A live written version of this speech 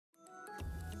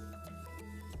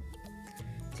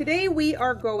Today we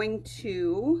are going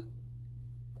to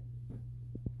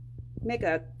make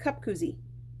a cup koozie.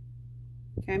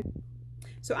 Okay,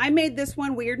 so I made this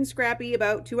one weird and scrappy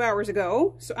about 2 hours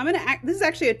ago. So this is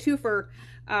actually a twofer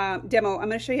demo. I'm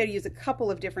gonna show you how to use a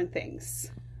couple of different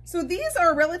things. So these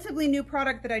are a relatively new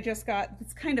product that I just got.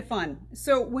 It's kind of fun.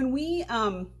 So when we,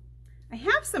 I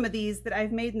have some of these that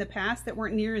I've made in the past that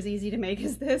weren't near as easy to make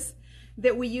as this,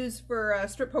 that we use for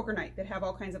strip poker night, that have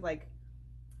all kinds of like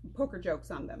poker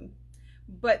jokes on them.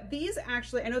 But these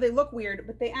actually, I know they look weird,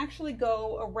 but they actually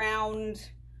go around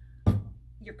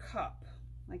your cup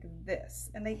like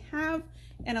this. And they have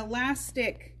an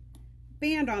elastic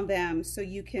band on them so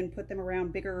you can put them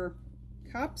around bigger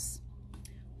cups.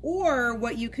 Or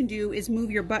what you can do is move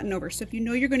your button over. So if you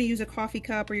know you're going to use a coffee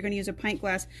cup or you're going to use a pint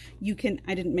glass, you can,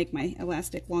 I didn't make my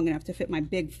elastic long enough to fit my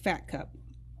big fat cup.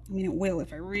 I mean, it will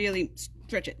if I really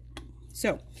stretch it.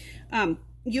 So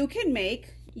you can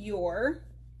make your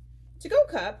to-go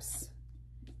cups,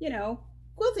 you know,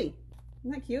 quilty.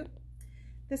 Isn't that cute?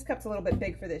 This cup's a little bit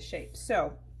big for this shape.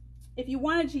 So if you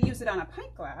wanted to use it on a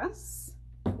pint glass,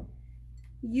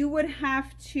 you would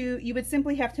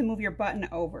simply have to move your button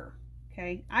over.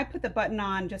 Okay, I put the button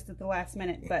on just at the last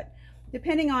minute, but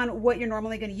depending on what you're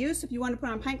normally going to use, so if you want to put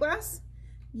on pint glass,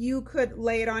 you could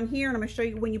lay it on here, and I'm going to show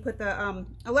you when you put the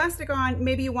elastic on,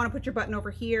 maybe you want to put your button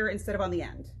over here instead of on the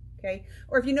end, okay?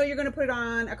 Or if you know you're going to put it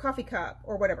on a coffee cup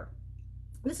or whatever.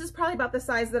 This is probably about the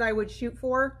size that I would shoot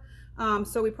for,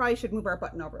 so we probably should move our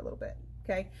button over a little bit,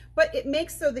 okay? But it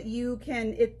makes so that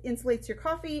it insulates your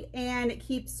coffee, and it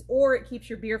keeps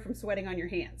your beer from sweating on your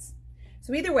hands.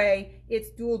 So either way,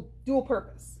 it's dual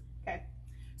purpose, okay?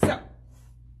 So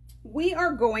we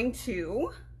are going to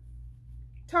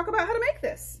talk about how to make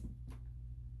this,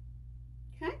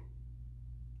 okay?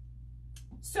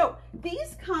 So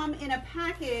these come in a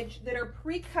package that are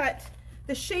pre-cut.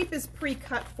 The shape is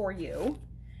pre-cut for you.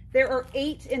 There are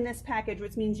 8 in this package,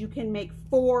 which means you can make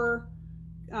 4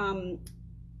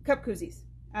 cup koozies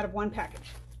out of one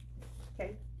package,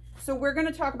 okay? So we're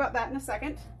gonna talk about that in a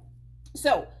second.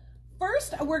 So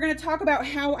first, we're going to talk about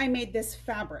how I made this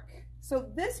fabric. So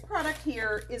this product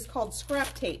here is called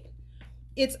scrap tape.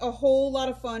 It's a whole lot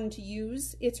of fun to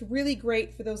use. It's really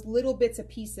great for those little bits of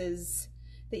pieces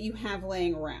that you have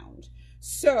laying around.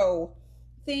 So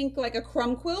think like a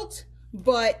crumb quilt,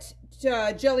 but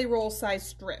jelly roll size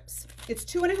strips. It's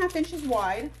 2.5 inches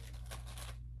wide.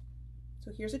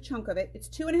 So here's a chunk of it. It's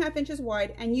 2.5 inches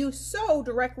wide, and you sew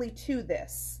directly to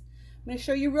this. I'm going to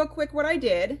show you real quick what I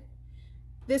did.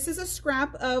 This is a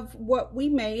scrap of what we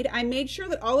made. I made sure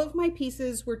that all of my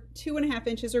pieces were 2.5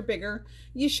 inches or bigger.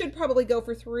 You should probably go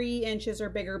for 3 inches or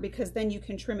bigger, because then you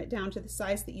can trim it down to the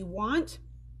size that you want.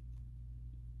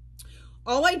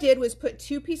 All I did was put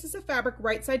 2 pieces of fabric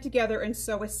right side together and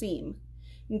sew a seam.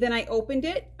 And then I opened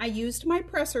it. I used my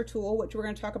presser tool, which we're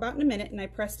going to talk about in a minute, and I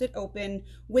pressed it open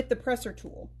with the presser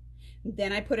tool.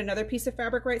 Then I put another piece of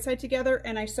fabric right side together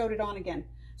and I sewed it on again.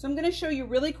 So I'm going to show you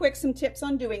really quick some tips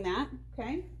on doing that,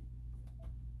 okay?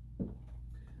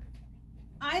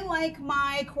 I like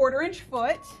my 1/4 inch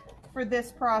foot for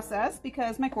this process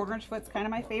because my 1/4 inch foot's kind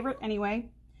of my favorite anyway.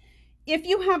 If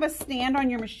you have a stand on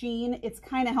your machine, it's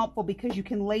kind of helpful because you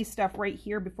can lay stuff right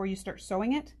here before you start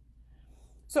sewing it.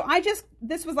 So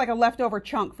this was like a leftover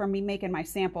chunk from me making my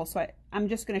sample, so I'm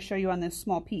just going to show you on this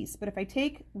small piece. But if I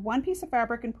take one piece of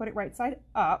fabric and put it right side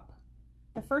up,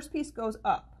 the first piece goes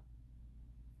up.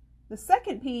 The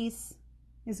second piece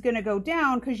is going to go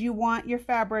down because you want your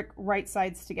fabric right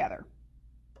sides together.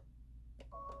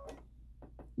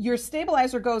 Your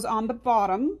stabilizer goes on the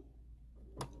bottom,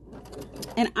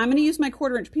 and I'm going to use my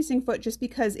 1/4 inch piecing foot just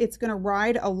because it's going to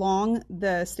ride along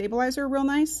the stabilizer real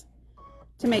nice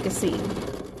to make a seam,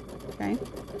 okay?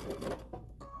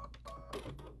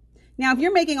 Now, if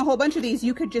you're making a whole bunch of these,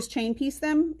 you could just chain piece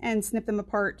them and snip them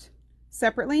apart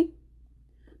separately.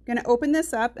 I'm going to open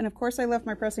this up, and of course I left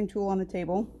my pressing tool on the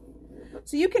table.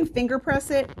 So you can finger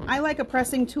press it. I like a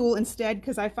pressing tool instead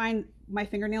because I find my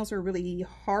fingernails are really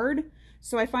hard.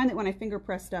 So I find that when I finger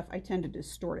press stuff, I tend to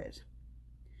distort it.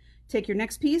 Take your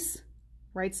next piece,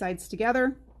 right sides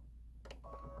together,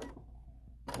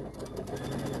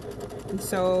 and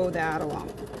sew that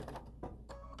along.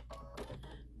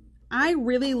 I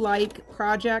really like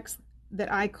projects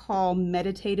that I call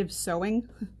meditative sewing.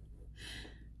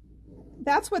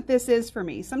 That's what this is for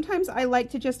me. Sometimes I like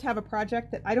to just have a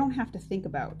project that I don't have to think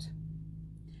about.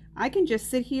 I can just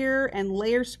sit here and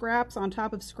layer scraps on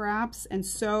top of scraps and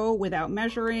sew without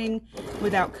measuring,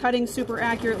 without cutting super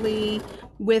accurately,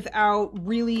 without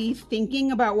really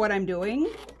thinking about what I'm doing.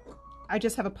 I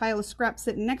just have a pile of scraps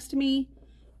sitting next to me,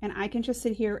 and I can just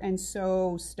sit here and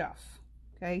sew stuff.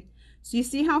 Okay, so you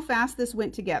see how fast this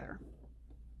went together.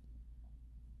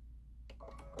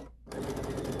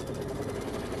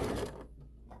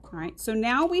 All right, so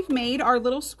now we've made our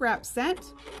little scrap set.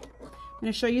 I'm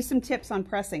going to show you some tips on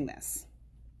pressing this.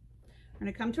 We're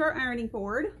going to come to our ironing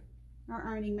board, our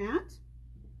ironing mat.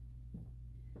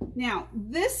 Now,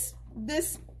 this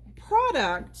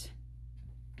product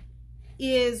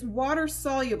is water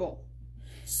soluble,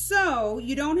 so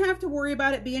you don't have to worry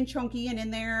about it being chunky and in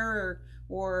there,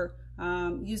 or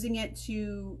using it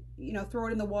to, you know, throw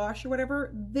it in the wash or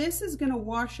whatever. This is going to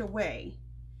wash away.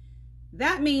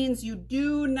 That means you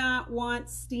do not want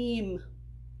steam.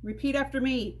 Repeat after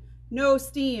me. No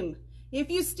steam. If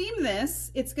you steam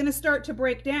this, it's going to start to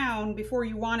break down before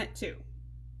you want it to.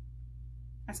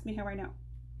 Ask me how I know.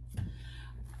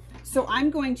 So I'm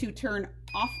going to turn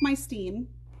off my steam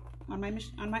on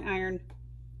my iron.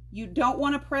 You don't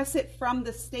want to press it from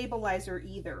the stabilizer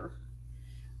either,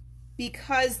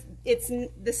 because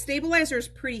the stabilizer is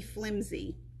pretty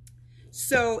flimsy.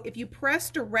 So if you press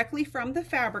directly from the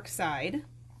fabric side,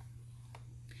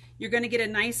 you're going to get a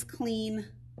nice clean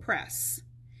press.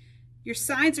 Your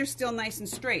sides are still nice and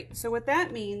straight. So what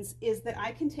that means is that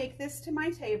I can take this to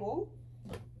my table,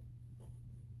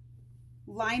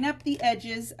 line up the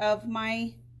edges of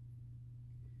my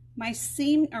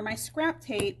seam or my scrap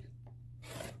tape,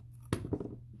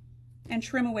 and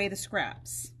trim away the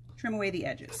scraps, trim away the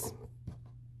edges.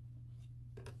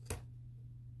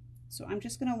 So I'm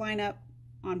just going to line up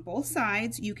on both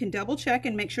sides. You can double check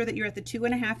and make sure that you're at the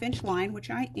 2.5 inch line, which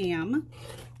I am.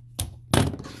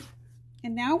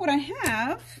 And now what I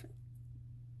have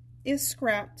is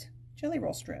scrapped jelly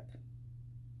roll strip.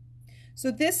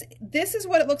 So this is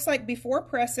what it looks like before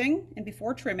pressing and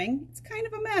before trimming. It's kind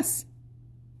of a mess.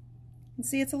 You can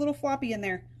see it's a little floppy in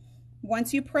there.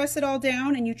 Once you press it all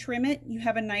down and you trim it, you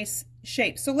have a nice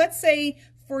shape. So let's say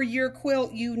for your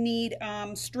quilt you need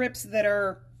strips that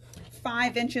are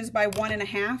 5 inches by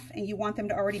 1.5, and you want them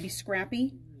to already be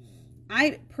scrappy.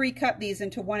 I pre-cut these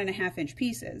into 1.5 inch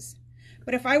pieces.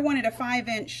 But if I wanted a 5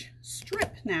 inch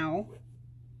strip now,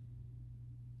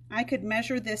 I could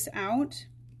measure this out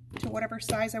to whatever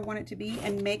size I want it to be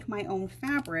and make my own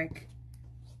fabric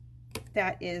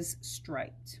that is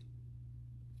striped.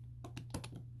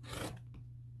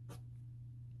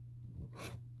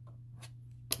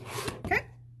 Okay,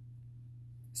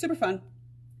 super fun.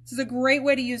 This is a great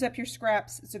way to use up your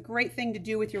scraps. It's a great thing to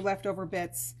do with your leftover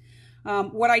bits.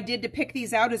 What I did to pick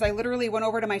these out is I literally went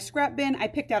over to my scrap bin. I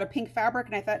picked out a pink fabric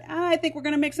and I thought, I think we're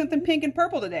going to make something pink and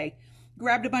purple today.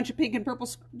 Grabbed a bunch of pink and purple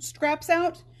scraps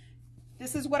out.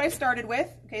 This is what I started with.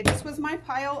 Okay, this was my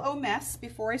pile o' mess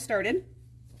before I started.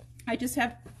 I just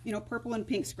have, you know, purple and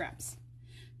pink scraps.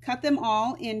 Cut them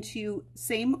all into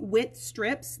same width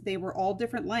strips. They were all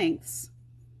different lengths.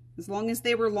 As long as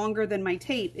they were longer than my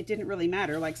tape, it didn't really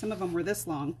matter. Like some of them were this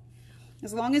long.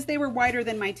 As long as they were wider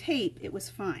than my tape, it was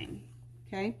fine.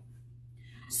 Okay,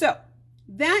 so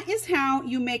that is how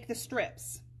you make the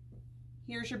strips.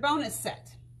 Here's your bonus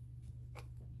set.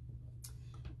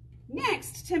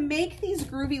 Next, to make these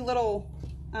groovy little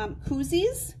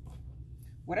koozies,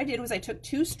 what I did was I took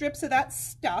 2 strips of that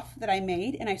stuff that I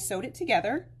made and I sewed it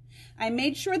together. I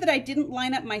made sure that I didn't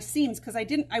line up my seams because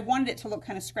I wanted it to look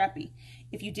kind of scrappy.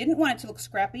 If you didn't want it to look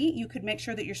scrappy, you could make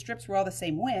sure that your strips were all the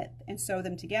same width and sew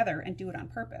them together and do it on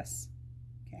purpose.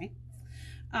 Okay.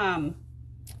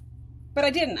 But I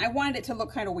didn't. I wanted it to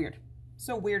look kind of weird.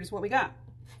 So weird is what we got.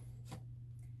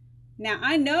 Now,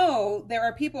 I know there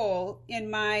are people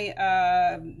in my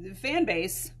fan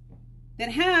base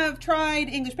that have tried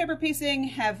English paper piecing,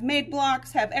 have made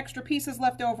blocks, have extra pieces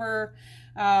left over.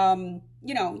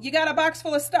 You know, you got a box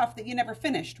full of stuff that you never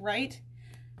finished, right?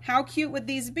 How cute would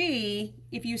these be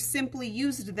if you simply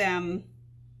used them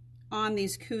on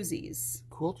these koozies?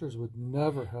 Quilters would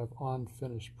never have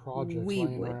unfinished projects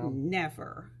laying around.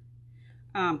 Never.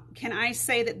 Can I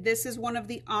say that this is one of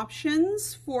the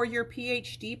options for your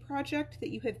PhD project that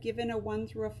you have given a 1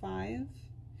 through a 5?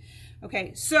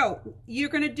 Okay, so you're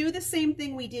going to do the same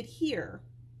thing we did here,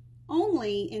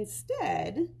 only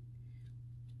instead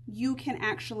you can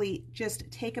actually just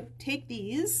take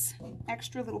these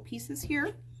extra little pieces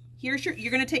here. You're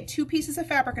going to take 2 pieces of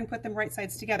fabric and put them right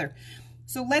sides together.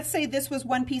 So let's say this was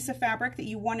 1 piece of fabric that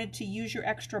you wanted to use your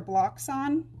extra blocks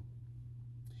on.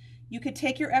 You could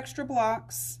take your extra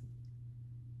blocks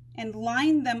and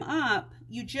line them up.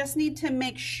 You just need to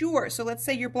make sure, so let's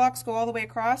say your blocks go all the way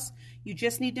across, you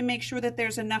just need to make sure that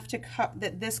there's enough to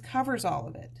that this covers all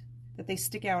of it, that they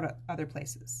stick out other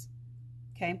places.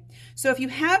 Okay, so if you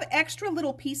have extra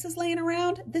little pieces laying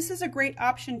around, this is a great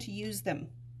option to use them.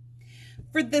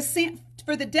 For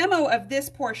the demo of this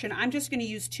portion, I'm just going to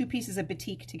use 2 pieces of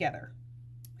batik together.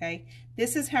 Okay,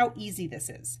 this is how easy this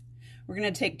is. We're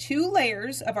going to take 2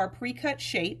 layers of our pre-cut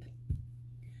shape.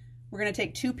 We're going to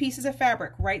take 2 pieces of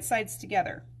fabric, right sides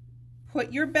together.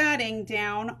 Put your batting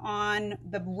down on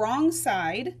the wrong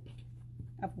side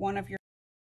of one of your.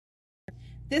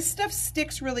 This stuff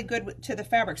sticks really good to the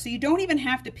fabric, so you don't even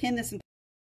have to pin this if you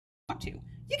want to.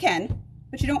 You can,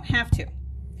 but you don't have to.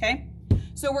 Okay,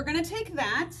 so we're going to take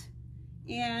that,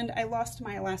 and I lost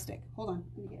my elastic. Hold on,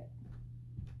 let me get it.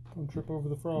 Don't trip over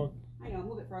the frog. I know,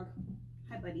 move it, frog.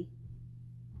 Hi, buddy.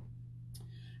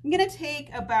 I'm going to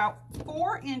take about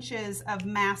 4 inches of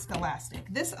mask elastic.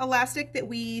 This elastic that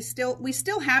we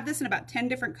still have this in about 10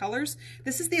 different colors.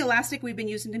 This is the elastic we've been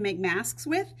using to make masks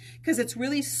with because it's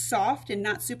really soft and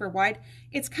not super wide.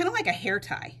 It's kind of like a hair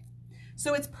tie.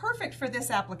 So it's perfect for this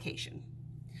application.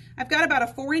 I've got about a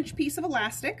 4-inch piece of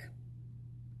elastic.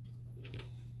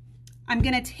 I'm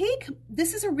going to take,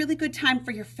 this is a really good time for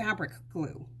your fabric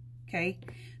glue, okay?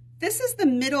 This is the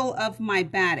middle of my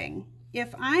batting.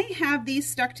 If I have these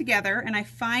stuck together and I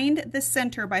find the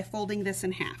center by folding this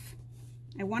in half,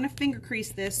 I want to finger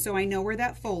crease this so I know where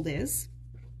that fold is.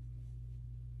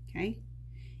 Okay.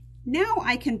 Now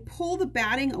I can pull the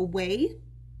batting away,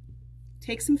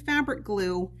 take some fabric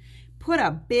glue, put a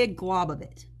big glob of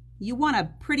it. You want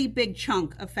a pretty big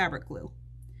chunk of fabric glue.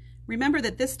 Remember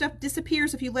that this stuff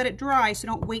disappears if you let it dry, so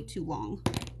don't wait too long.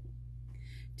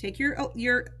 Take your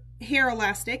hair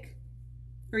elastic,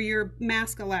 or your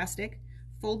mask elastic,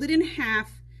 fold it in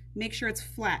half, make sure it's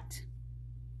flat,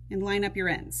 and line up your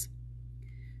ends.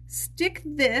 Stick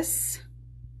this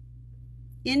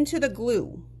into the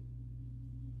glue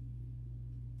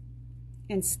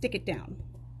and stick it down.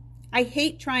 I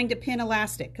hate trying to pin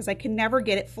elastic because I can never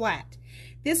get it flat.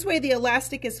 This way the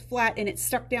elastic is flat and it's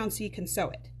stuck down so you can sew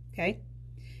it, okay?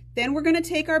 Then we're going to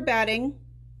take our batting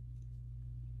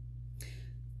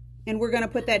and we're going to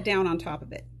put that down on top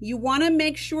of it. You want to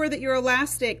make sure that your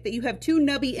elastic, that you have 2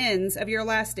 nubby ends of your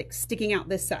elastic sticking out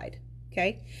this side,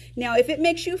 okay? Now, if it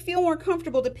makes you feel more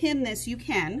comfortable to pin this, you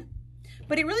can,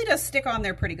 but it really does stick on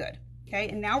there pretty good, okay?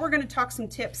 And now we're going to talk some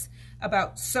tips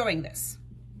about sewing this.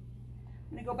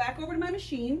 I'm going to go back over to my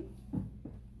machine.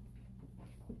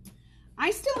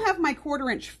 I still have my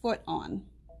 1/4-inch foot on,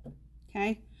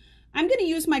 okay? I'm going to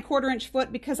use my 1/4-inch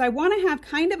foot because I want to have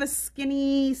kind of a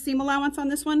skinny seam allowance on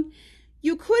this one.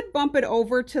 You could bump it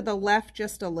over to the left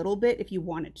just a little bit if you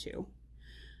wanted to.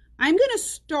 I'm going to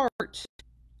start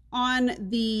on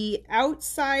the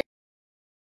outside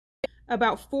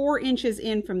about 4 inches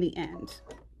in from the end.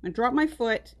 I'm going to drop my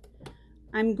foot.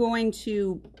 I'm going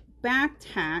to back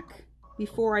tack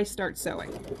before I start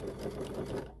sewing.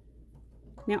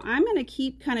 Now I'm going to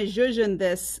keep kind of zhuzhing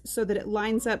this so that it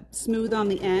lines up smooth on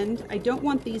the end. I don't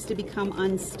want these to become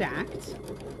unstacked.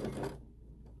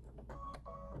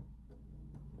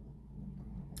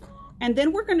 And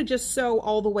then we're going to just sew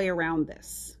all the way around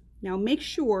this. Now make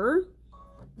sure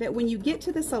that when you get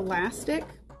to this elastic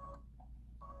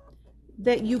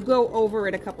that you go over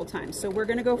it a couple times. So we're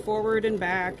going to go forward and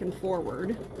back and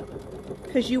forward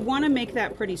because you want to make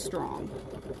that pretty strong.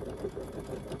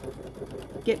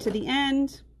 Get to the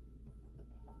end,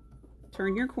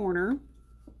 turn your corner,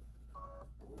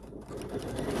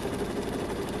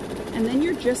 and then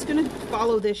you're just going to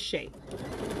follow this shape.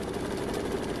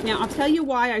 Now I'll tell you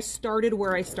why I started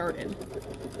where I started.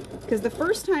 Because the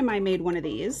first time I made one of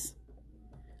these,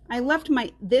 I left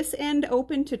this end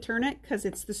open to turn it because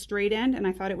it's the straight end and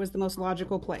I thought it was the most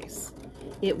logical place.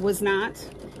 It was not.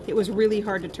 It was really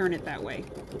hard to turn it that way.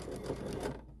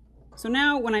 So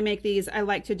now when I make these, I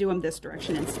like to do them this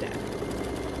direction instead.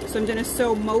 So I'm going to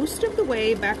sew most of the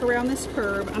way back around this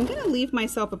curve. I'm going to leave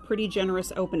myself a pretty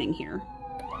generous opening here.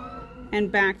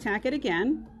 And back tack it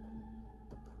again.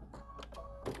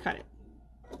 Cut it.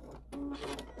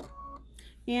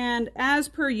 And as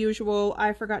per usual,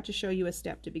 I forgot to show you a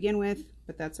step to begin with,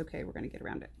 but that's okay. We're going to get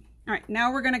around it. All right,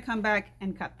 now we're going to come back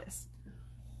and cut this.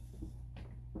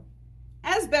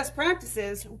 As best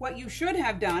practices, what you should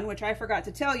have done, which I forgot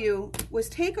to tell you, was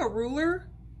take a ruler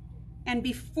and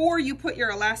before you put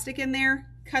your elastic in there,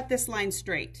 cut this line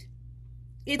straight.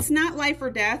 It's not life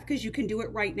or death because you can do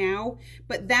it right now,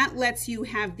 but that lets you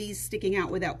have these sticking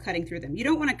out without cutting through them. You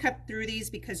don't want to cut through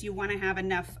these because you want to have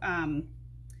enough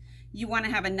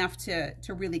to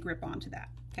really grip onto that,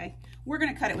 okay? We're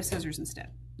going to cut it with scissors instead.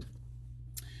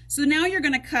 So now you're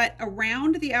going to cut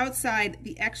around the outside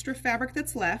the extra fabric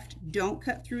that's left. Don't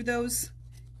cut through those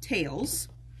tails.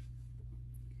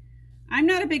 I'm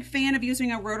not a big fan of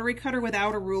using a rotary cutter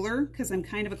without a ruler because I'm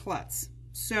kind of a klutz.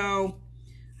 So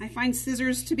I find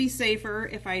scissors to be safer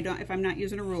if I'm not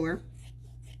using a ruler.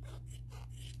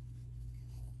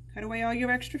 Cut away all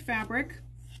your extra fabric.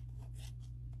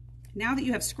 Now that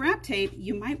you have scrap tape,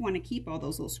 you might want to keep all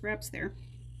those little scraps there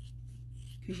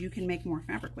because you can make more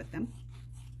fabric with them.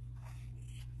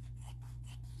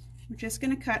 We're just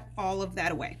going to cut all of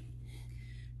that away.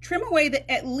 Trim away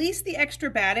at least the extra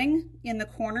batting in the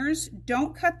corners.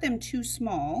 Don't cut them too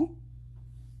small,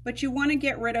 but you want to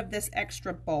get rid of this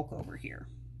extra bulk over here.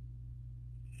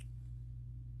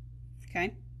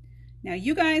 Okay? Now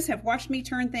you guys have watched me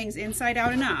turn things inside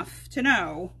out enough to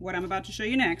know what I'm about to show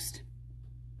you next.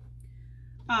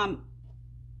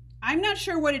 I'm not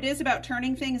sure what it is about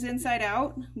turning things inside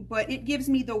out, but it gives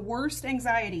me the worst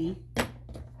anxiety.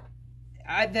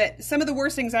 Some of the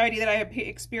worst anxiety that I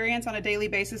experience on a daily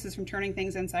basis is from turning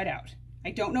things inside out.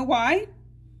 I don't know why.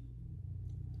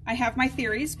 I have my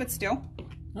theories, but still.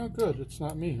 Oh, good. It's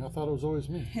not me. I thought it was always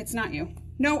me. It's not you.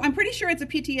 No, I'm pretty sure it's a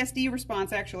PTSD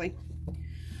response, actually.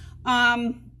 So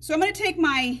I'm going to take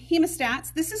my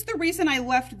hemostats. This is the reason I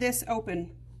left this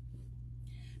open,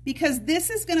 because this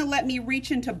is going to let me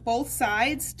reach into both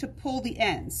sides to pull the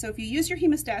ends. So if you use your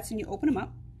hemostats and you open them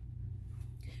up,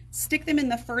 stick them in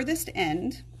the furthest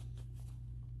end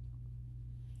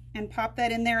and pop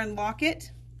that in there and lock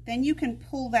it, then you can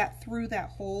pull that through that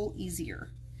hole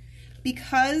easier.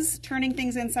 Because turning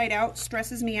things inside out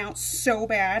stresses me out so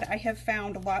bad, I have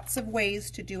found lots of ways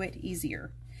to do it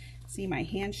easier. See my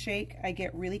hand shake, I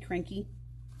get really cranky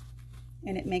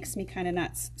and it makes me kind of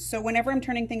nuts. So whenever I'm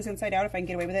turning things inside out, if I can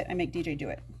get away with it, I make DJ do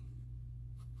it.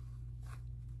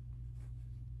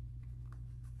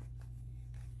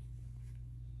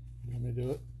 You want me to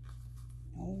do it?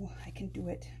 No, I can do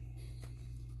it.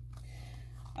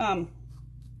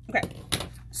 Okay,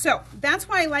 so that's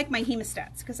why I like my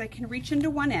hemostats, because I can reach into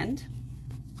one end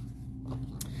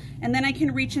and then I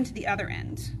can reach into the other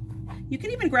end. You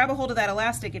can even grab a hold of that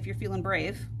elastic if you're feeling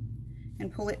brave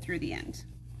and pull it through the end.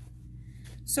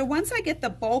 So once I get the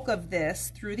bulk of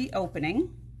this through the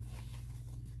opening,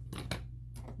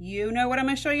 you know what I'm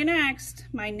going to show you next,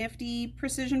 my nifty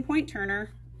precision point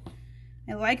turner.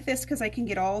 I like this because I can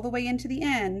get all the way into the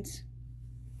end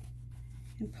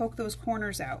and poke those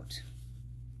corners out.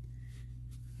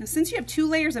 Now since you have 2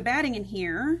 layers of batting in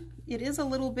here, it is a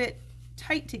little bit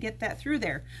tight to get that through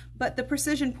there, but the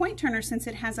precision point turner, since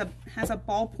it has a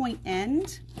ballpoint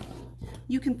end,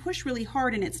 you can push really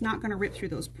hard and it's not going to rip through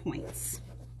those points.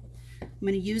 I'm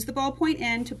going to use the ballpoint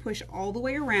end to push all the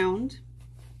way around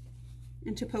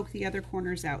and to poke the other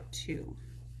corners out too.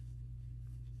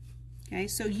 Okay,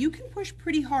 so you can push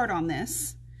pretty hard on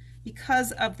this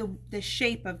because of the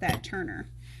shape of that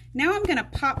turner. Now I'm going to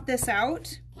pop this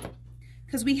out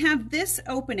because we have this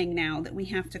opening now that we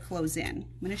have to close in.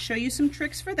 I'm going to show you some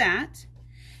tricks for that.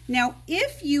 Now,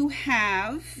 if you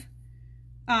have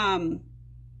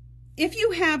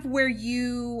where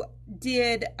you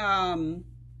did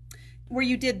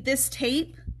this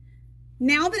tape,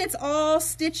 now that it's all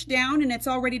stitched down and it's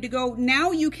all ready to go,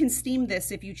 now you can steam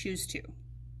this if you choose to.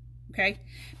 Okay,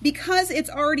 because it's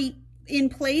already in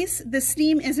place, the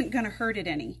steam isn't going to hurt it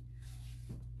any.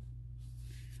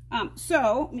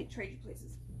 So let me trade you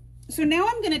places. So now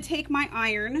I'm going to take my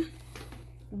iron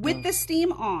with the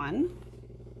steam on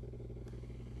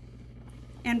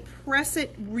and press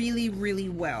it really, really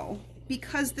well,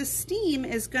 because the steam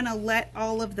is going to let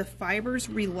all of the fibers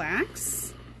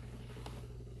relax.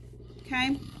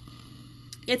 Okay.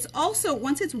 It's also,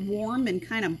 once it's warm and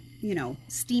kind of, you know,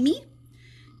 steamy,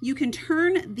 you can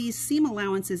turn these seam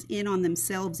allowances in on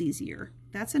themselves easier.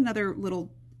 That's another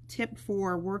little tip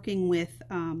for working with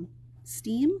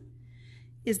steam,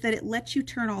 is that it lets you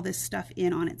turn all this stuff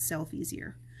in on itself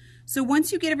easier. So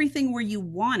once you get everything where you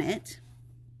want it,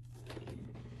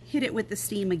 hit it with the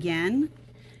steam again,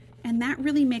 and that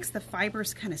really makes the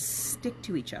fibers kind of stick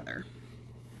to each other.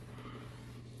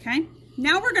 Okay,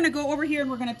 now we're going to go over here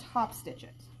and we're going to top stitch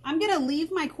it. I'm going to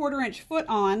leave my 1/4 inch foot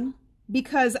on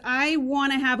because I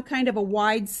want to have kind of a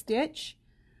wide stitch.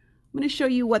 I'm going to show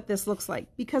you what this looks like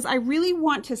because I really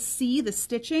want to see the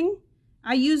stitching.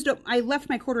 I left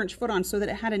my 1/4 inch foot on so that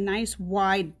it had a nice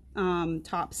wide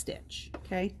top stitch.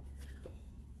 Okay.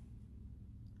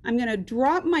 I'm going to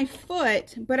drop my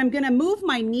foot, but I'm going to move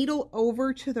my needle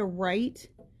over to the right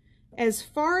as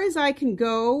far as I can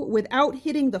go without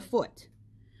hitting the foot.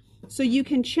 So you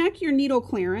can check your needle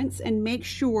clearance and make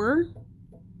sure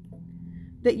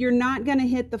that you're not going to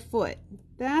hit the foot.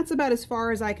 That's about as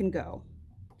far as I can go.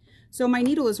 So my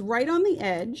needle is right on the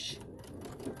edge,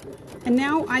 and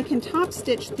now I can top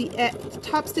stitch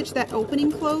that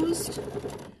opening closed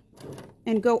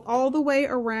and go all the way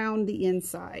around the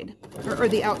inside or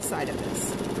the outside of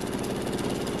this.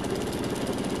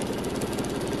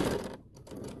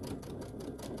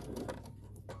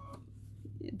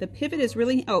 The pivot is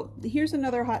really, oh, here's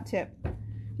another hot tip.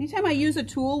 Anytime I use a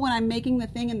tool when I'm making the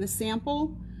thing in the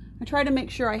sample, I try to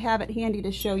make sure I have it handy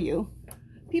to show you.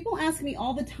 People ask me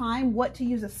all the time what to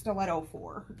use a stiletto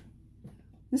for.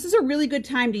 This is a really good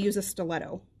time to use a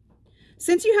stiletto.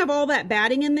 Since you have all that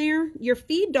batting in there, your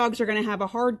feed dogs are going to have a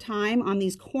hard time on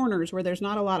these corners where there's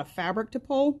not a lot of fabric to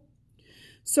pull.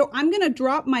 So I'm going to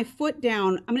drop my foot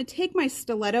down. I'm going to take my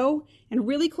stiletto and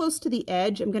really close to the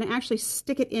edge, I'm going to actually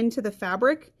stick it into the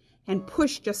fabric and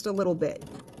push just a little bit.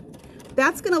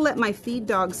 That's going to let my feed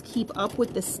dogs keep up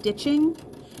with the stitching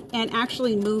and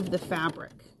actually move the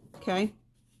fabric, okay?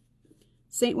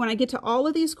 So when I get to all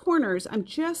of these corners, I'm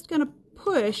just going to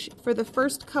push for the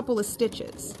first couple of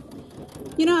stitches.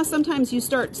 You know how sometimes you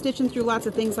start stitching through lots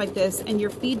of things like this and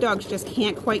your feed dogs just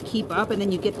can't quite keep up, and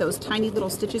then you get those tiny little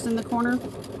stitches in the corner?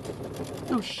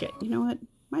 Oh shit, you know what?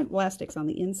 My elastic's on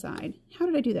the inside. How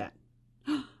did I do that?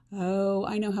 Oh,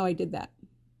 I know how I did that.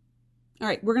 All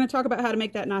right, we're going to talk about how to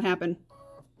make that not happen.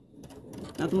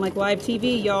 Nothing like live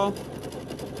TV, y'all.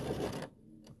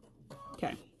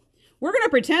 Okay. We're going to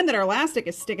pretend that our elastic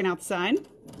is sticking out the side.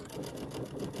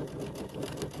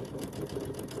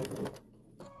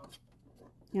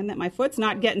 And that my foot's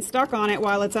not getting stuck on it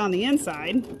while it's on the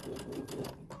inside.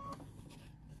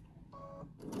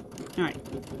 All right.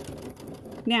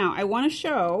 Now, I want to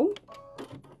show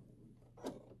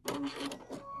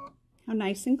how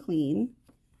nice and clean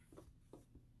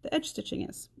the edge stitching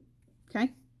is. Okay?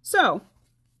 So,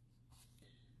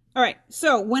 all right.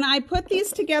 So, when I put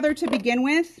these together to begin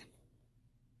with,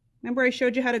 remember I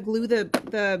showed you how to glue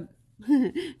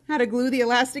how to glue the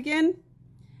elastic in?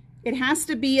 It has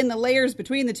to be in the layers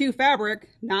between the two fabric,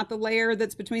 not the layer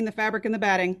that's between the fabric and the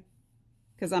batting,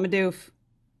 because I'm a doof.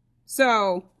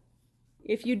 So,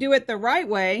 if you do it the right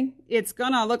way, it's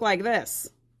gonna look like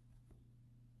this.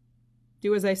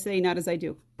 Do as I say, not as I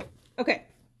do. Okay.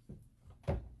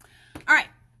 All right.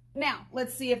 Now,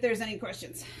 let's see if there's any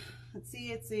questions. Let's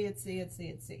see.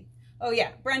 Oh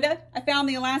yeah, Brenda, I found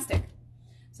the elastic.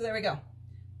 So there we go.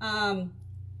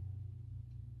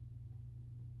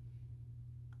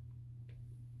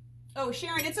 Oh,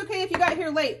 Sharon, it's okay if you got here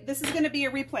late. This is going to be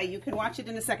a replay. You can watch it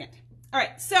in a second. All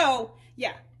right, so,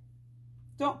 yeah.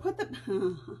 Don't put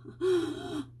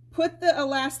the... put the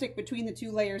elastic between the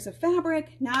two layers of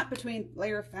fabric, not between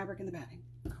layer of fabric and the batting.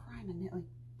 Crime and neatly.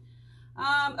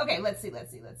 Okay, let's see.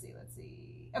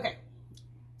 Okay,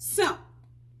 so,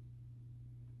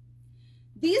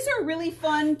 these are really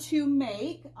fun to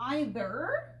make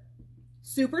either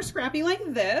super scrappy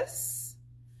like this,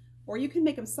 or you can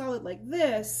make them solid like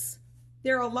this.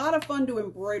 They're a lot of fun to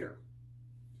embroider.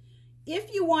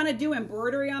 If you want to do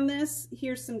embroidery on this,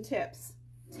 here's some tips.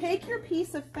 Take your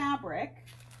piece of fabric.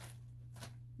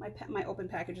 My open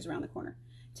package is around the corner.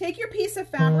 Take your piece of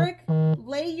fabric,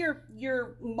 lay your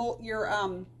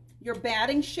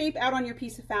batting shape out on your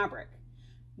piece of fabric.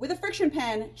 With a friction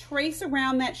pen, trace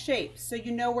around that shape so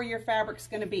you know where your fabric's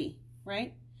going to be,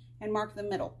 right? And mark the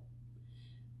middle.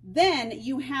 Then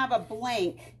you have a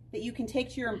blank that you can take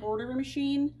to your embroidery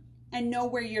machine and know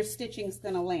where your stitching's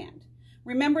going to land.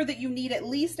 Remember that you need at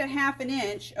least a ½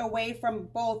 inch away from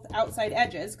both outside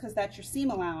edges, because that's your seam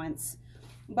allowance.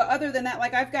 But other than that,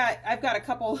 like I've got a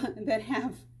couple that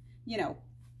have, you know,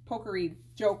 pokery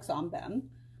jokes on them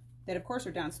that of course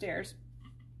are downstairs,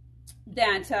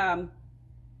 that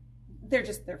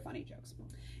they're funny jokes.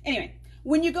 Anyway,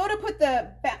 when you go to put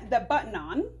the button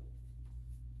on,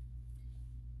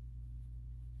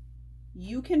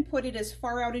 you can put it as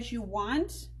far out as you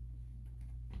want.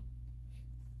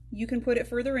 You can put it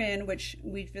further in, which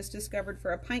we've just discovered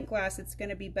for a pint glass, it's going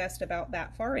to be best about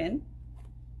that far in.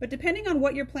 But depending on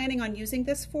what you're planning on using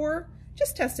this for,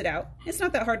 just test it out. It's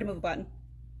not that hard to move a button.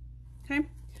 Okay,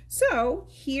 so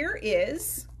here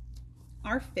is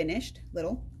our finished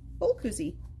little cup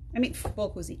koozie.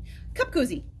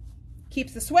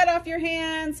 Keeps the sweat off your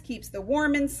hands, keeps the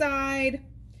warm inside.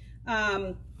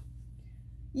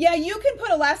 Yeah, you can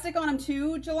put elastic on them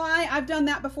too, July. I've done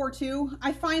that before too.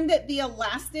 I find that the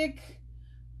elastic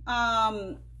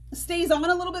stays on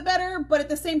a little bit better, but at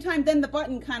the same time, then the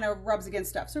button kind of rubs against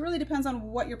stuff. So it really depends on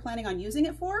what you're planning on using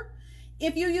it for.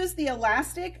 If you use the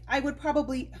elastic, I would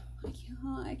probably,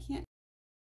 I can't.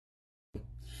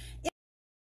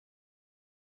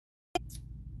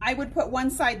 I would put one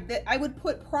side, I would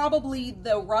put probably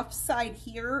the rough side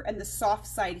here and the soft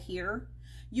side here.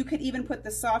 You could even put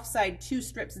the soft side 2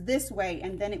 strips this way,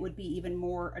 and then it would be even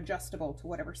more adjustable to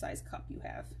whatever size cup you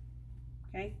have.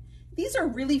 Okay, these are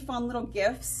really fun little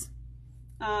gifts,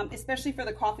 especially for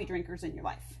the coffee drinkers in your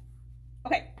life.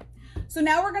 Okay, so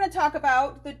now we're going to talk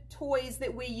about the toys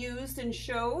that we used and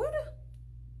showed.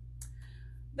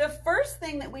 The first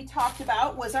thing that we talked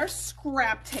about was our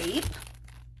scrap tape.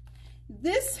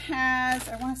 This has,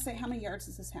 I want to say, how many yards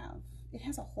does this have? It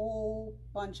has a whole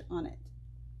bunch on it.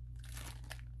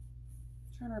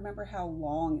 I'm trying to remember how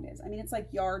long it is. I mean, it's like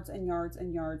yards and yards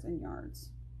and yards and yards.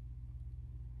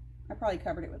 I probably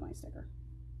covered it with my sticker.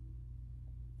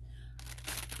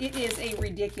 It is a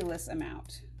ridiculous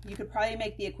amount. You could probably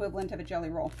make the equivalent of a jelly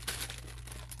roll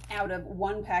out of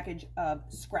one package of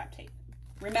scrap tape.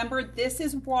 Remember, this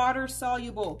is water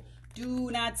soluble.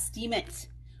 Do not steam it.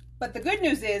 But the good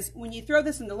news is when you throw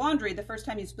this in the laundry, the first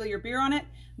time you spill your beer on it,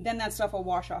 then that stuff will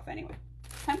wash off anyway.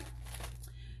 Okay.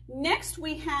 Next,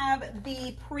 we have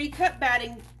the pre-cut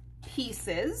batting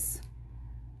pieces.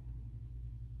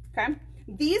 Okay.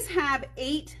 These have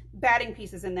 8 batting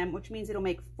pieces in them, which means it'll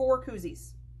make 4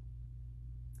 koozies.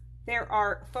 There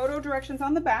are photo directions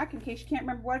on the back in case you can't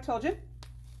remember what I told you.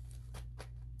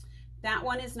 That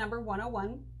one is number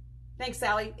 101. Thanks,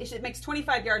 Sally. It makes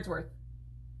 25 yards worth.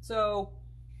 So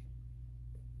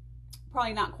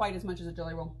probably not quite as much as a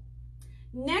jelly roll.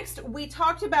 Next, we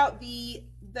talked about the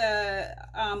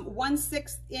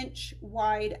 1/6 inch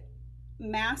wide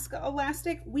mask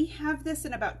elastic. We have this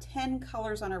in about 10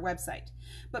 colors on our website.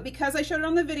 But because I showed it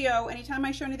on the video, anytime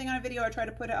I show anything on a video, I try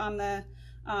to put it on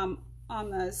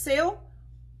the sale.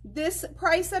 This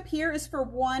price up here is for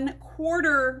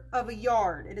 1/4 of a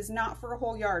yard. It is not for a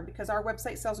whole yard because our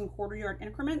website sells in 1/4 yard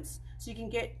increments, so you can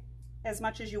get as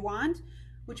much as you want,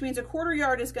 which means a 1/4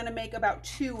 yard is going to make about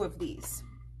 2 of these.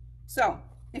 So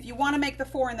if you want to make the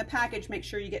 4 in the package, make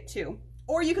sure you get 2.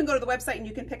 Or you can go to the website and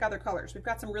you can pick other colors. We've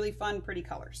got some really fun, pretty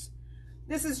colors.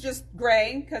 This is just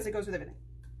gray because it goes with everything.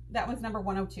 That one's number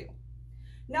 102.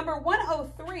 Number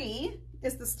 103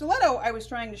 is the stiletto I was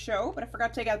trying to show, but I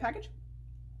forgot to take out the package.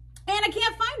 And I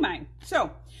can't find mine.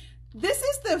 So this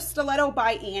is the stiletto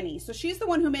by Annie. So she's the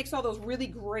one who makes all those really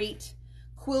great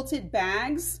quilted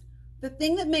bags. The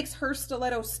thing that makes her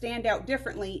stiletto stand out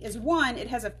differently is, one, it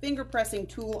has a finger pressing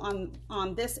tool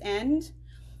on this end.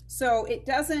 So it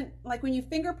doesn't, like when you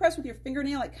finger press with your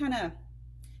fingernail, it kind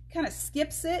of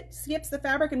skips the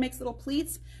fabric and makes little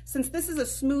pleats. Since this is a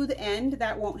smooth end,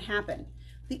 that won't happen.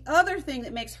 The other thing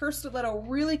that makes her stiletto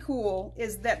really cool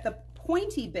is that the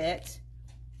pointy bit,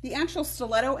 the actual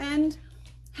stiletto end,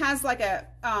 has like a,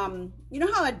 you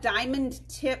know how a diamond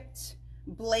tipped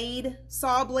blade,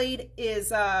 saw blade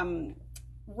is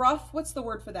rough? What's the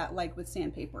word for that, like with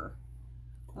sandpaper?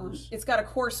 It's got a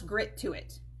coarse grit to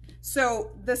it.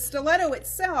 So the stiletto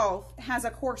itself has a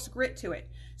coarse grit to it.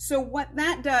 So what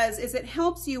that does is it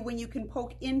helps you when you can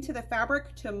poke into the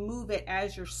fabric to move it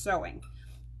as you're sewing.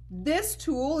 This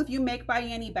tool, if you make by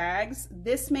Annie bags,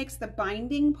 this makes the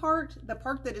binding part, the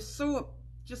part that is so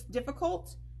just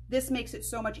difficult, this makes it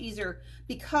so much easier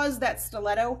because that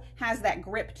stiletto has that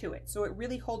grip to it. So it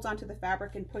really holds onto the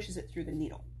fabric and pushes it through the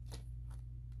needle.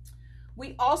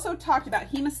 We also talked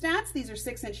about hemostats. These are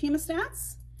 6-inch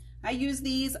hemostats. I use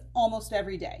these almost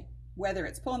every day, whether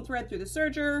it's pulling thread through the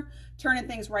serger, turning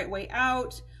things right way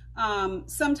out.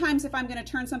 Sometimes if I'm going to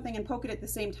turn something and poke it at the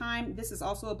same time, this is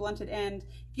also a blunted end.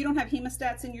 If you don't have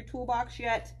hemostats in your toolbox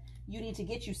yet, you need to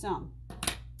get you some.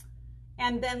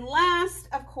 And then last,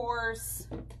 of course,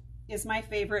 is my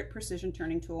favorite precision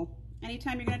turning tool.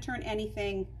 Anytime you're going to turn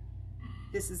anything,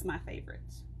 this is my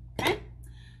favorite. Okay,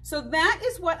 so that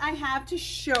is what I have to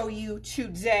show you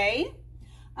today.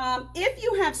 If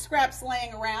you have scraps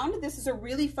laying around, this is a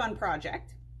really fun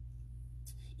project.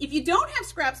 If you don't have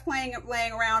scraps laying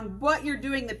around, but you're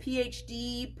doing the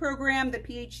PhD program, the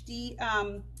PhD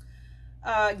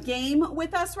game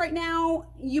with us right now,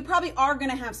 you probably are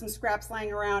going to have some scraps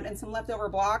laying around and some leftover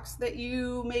blocks that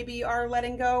you maybe are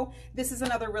letting go. This is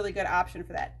another really good option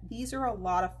for that. These are a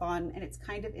lot of fun and it's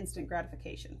kind of instant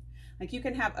gratification. Like you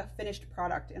can have a finished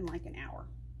product in like an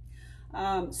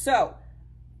hour. So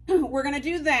we're going to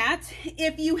do that.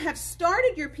 If you have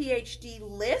started your PhD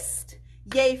list,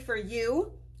 yay for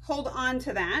you. Hold on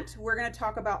to that. We're going to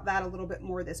talk about that a little bit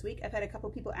more this week. I've had a couple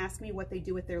people ask me what they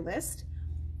do with their list.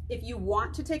 If you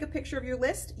want to take a picture of your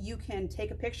list, you can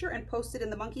take a picture and post it in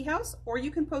the Monkey House, or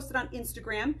you can post it on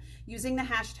Instagram using the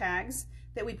hashtags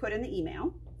that we put in the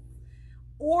email.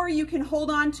 Or you can hold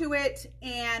on to it,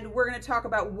 and we're going to talk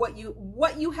about what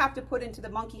you have to put into the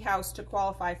Monkey House to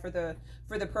qualify for the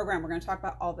program. We're going to talk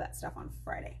about all of that stuff on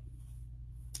Friday.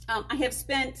 I have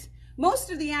spent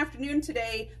most of the afternoon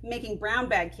today making brown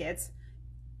bag kits.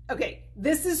 Okay,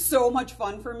 this is so much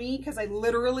fun for me because I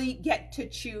literally get to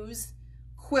choose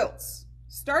quilts,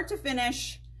 start to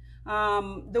finish.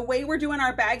 The way we're doing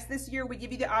our bags this year, we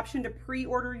give you the option to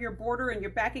pre-order your border and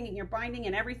your backing and your binding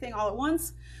and everything all at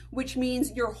once, which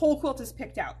means your whole quilt is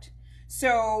picked out.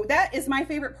 So that is my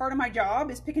favorite part of my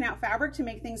job, is picking out fabric to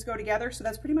make things go together. So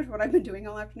that's pretty much what I've been doing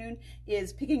all afternoon,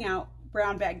 is picking out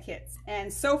brown bag kits.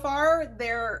 And so far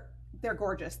they're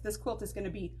gorgeous. This quilt is going to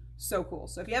be so cool.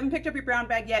 So if you haven't picked up your brown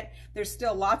bag yet, there's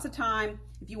still lots of time.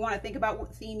 If you want to think about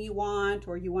what theme you want,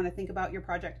 or you want to think about your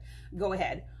project, go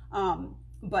ahead.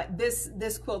 But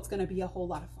this quilt's going to be a whole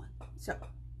lot of fun.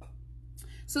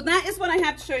 So that is what I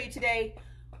have to show you today.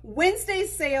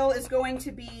 Wednesday's sale is going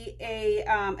to be a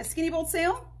skinny bolt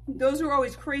sale. Those are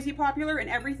always crazy popular, and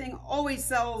everything always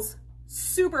sells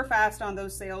super fast on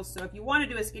those sales. So if you want to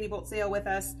do a skinny bolt sale with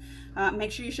us,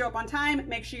 make sure you show up on time.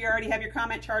 Make sure you already have your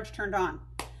comment charge turned on.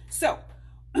 So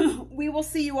we will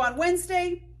see you on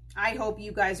Wednesday. I hope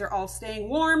you guys are all staying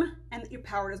warm and that your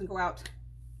power doesn't go out.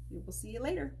 We will see you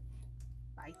later.